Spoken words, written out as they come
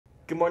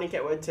Good morning,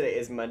 Kentwood. Today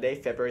is Monday,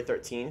 February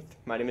 13th.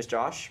 My name is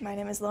Josh. My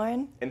name is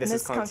Lauren. And this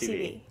is Conk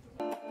TV.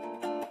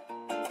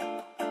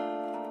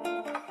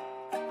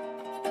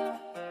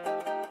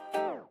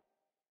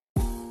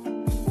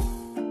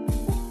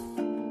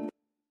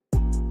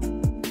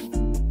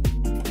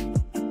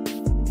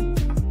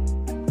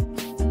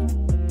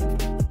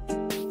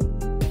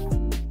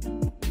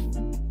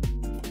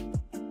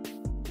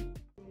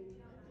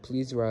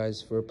 Please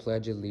rise for a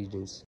pledge of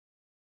allegiance.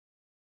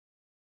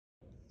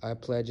 I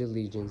pledge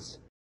allegiance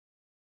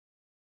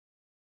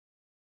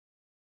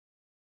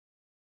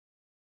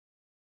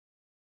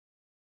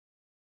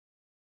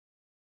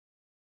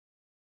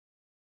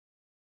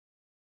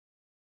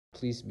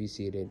Please be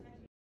seated.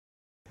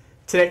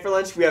 Today for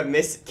lunch we have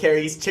Miss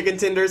Carrie's chicken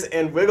tenders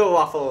and wiggle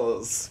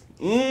waffles.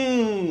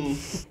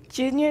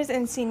 Juniors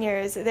and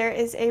seniors, there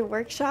is a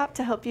workshop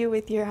to help you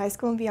with your high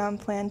school and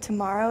beyond plan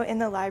tomorrow in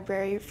the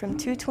library from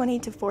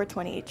 2:20 to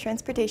 4:20.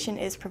 Transportation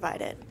is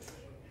provided.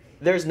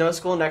 There's no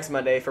school next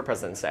Monday for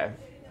President's Day.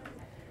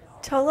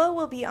 TOLO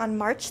will be on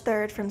March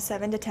 3rd from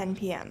 7 to 10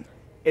 p.m.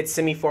 It's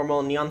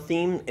semi-formal neon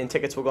theme and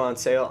tickets will go on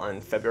sale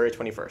on February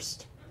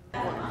 21st.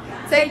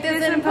 Take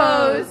this and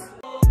pose.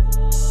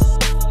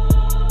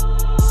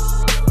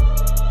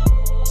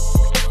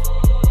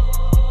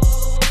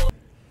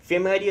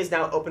 Family ID is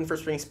now open for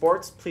spring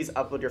sports. Please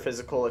upload your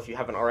physical if you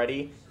haven't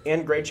already.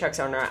 And grade checks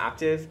are now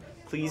active.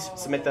 Please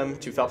submit them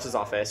to Phelps'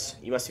 office.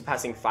 You must be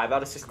passing 5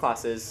 out of 6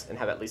 classes and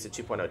have at least a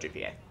 2.0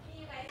 GPA.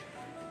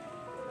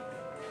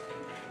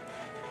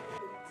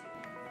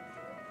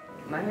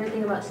 My favorite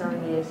thing about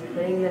sewing is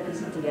putting the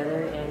pieces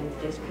together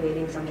and just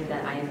creating something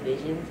that I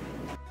envisioned.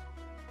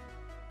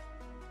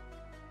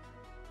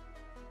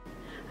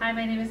 Hi,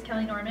 my name is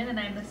Kelly Norman and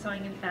I'm the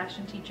sewing and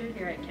fashion teacher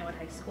here at Kentwood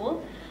High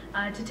School.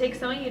 To take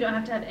sewing, you don't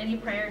have to have any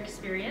prior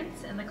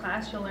experience. In the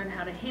class, you'll learn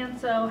how to hand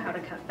sew, how to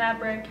cut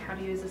fabric, how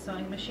to use a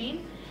sewing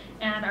machine.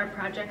 And our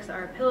projects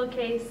are a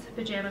pillowcase,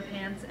 pajama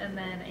pants, and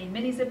then a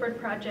mini zippered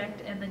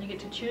project, and then you get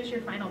to choose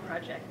your final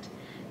project.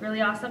 Really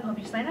awesome. Hope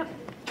you sign up.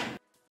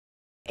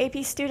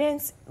 AP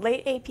students,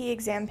 late AP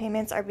exam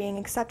payments are being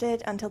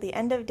accepted until the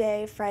end of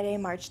day, Friday,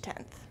 March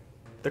 10th.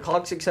 The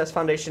College Success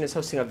Foundation is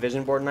hosting a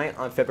vision board night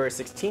on February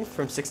 16th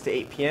from 6 to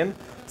 8 p.m.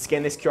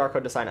 Scan this QR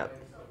code to sign up.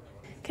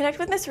 Connect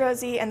with Ms.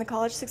 Rosie and the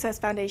College Success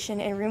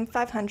Foundation in room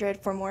 500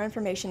 for more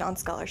information on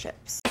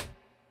scholarships.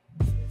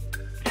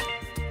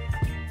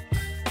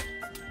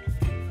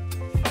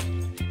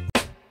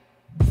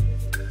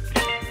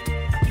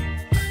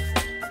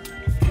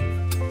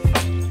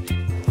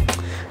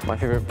 My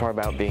favorite part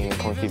about being in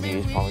Conk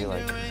TV is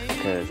probably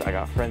because I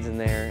got friends in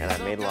there and I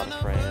made a lot of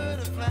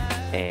friends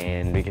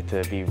and we get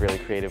to be really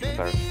creative with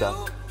our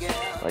stuff,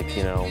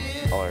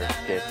 all our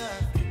skits,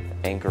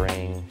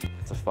 anchoring.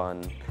 It's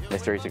fun.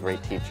 Miss Dury's a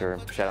great teacher.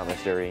 Shout out Miss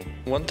Dury.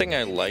 One thing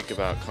I like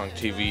about Conk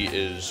TV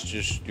is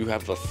just you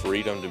have the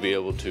freedom to be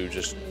able to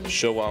just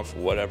show off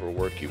whatever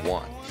work you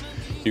want.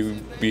 You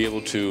be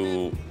able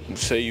to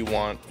say you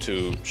want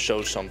to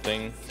show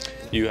something.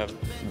 You have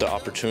the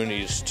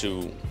opportunities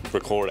to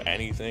record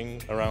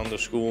anything around the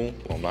school.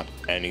 Well, not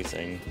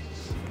anything,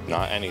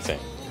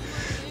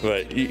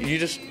 but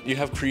you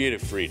have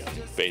creative freedom,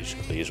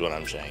 basically, is what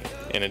I'm saying.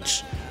 And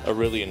it's a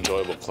really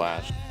enjoyable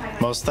class.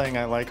 Most thing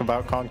I like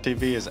about Conk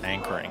TV is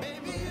anchoring.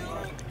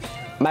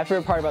 My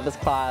favorite part about this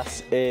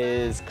class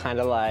is kind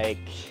of like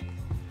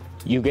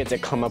you get to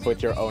come up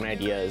with your own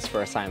ideas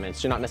for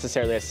assignments. You're not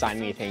necessarily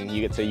assigned anything.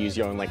 You get to use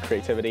your own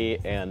creativity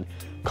and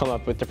come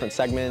up with different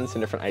segments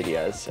and different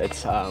ideas.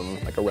 It's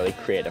like a really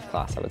creative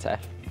class, I would say.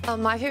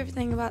 My favorite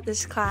thing about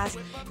this class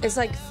is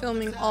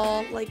filming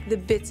all the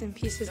bits and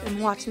pieces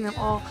and watching them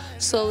all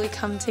slowly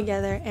come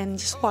together and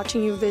just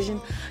watching your vision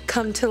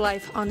come to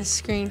life on the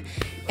screen.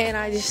 And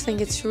I just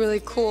think it's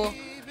really cool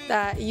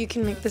that you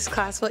can make this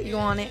class what you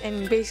want it,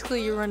 and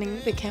basically you're running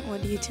the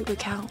Kentwood YouTube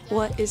account.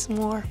 What is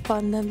more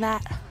fun than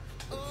that?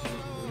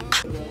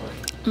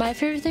 My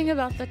favorite thing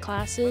about the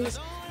class is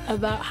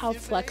about how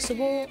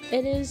flexible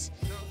it is.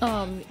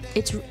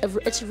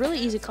 It's a really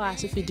easy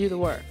class if you do the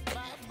work.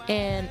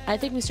 And I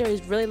think Miss Dury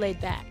is really laid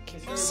back.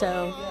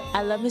 So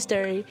I love Miss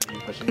Dury.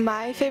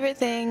 My favorite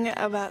thing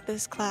about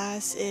this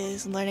class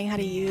is learning how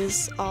to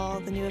use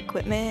all the new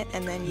equipment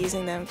and then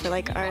using them for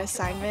our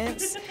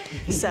assignments.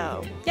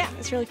 So yeah,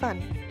 it's really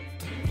fun.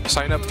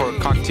 Sign up for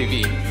Conk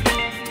TV.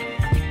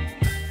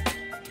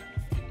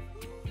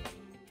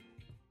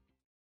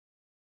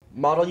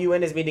 Model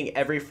UN is meeting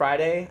every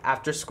Friday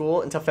after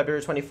school until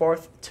February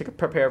 24th to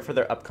prepare for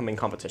their upcoming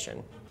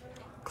competition.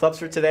 Clubs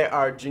for today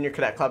are Junior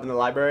Cadet Club in the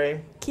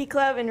library, Key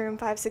Club in room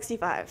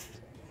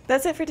 565.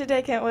 That's it for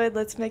today, Kentwood.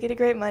 Let's make it a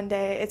great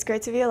Monday. It's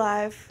great to be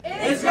alive.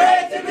 It's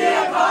great to be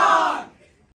a Conk!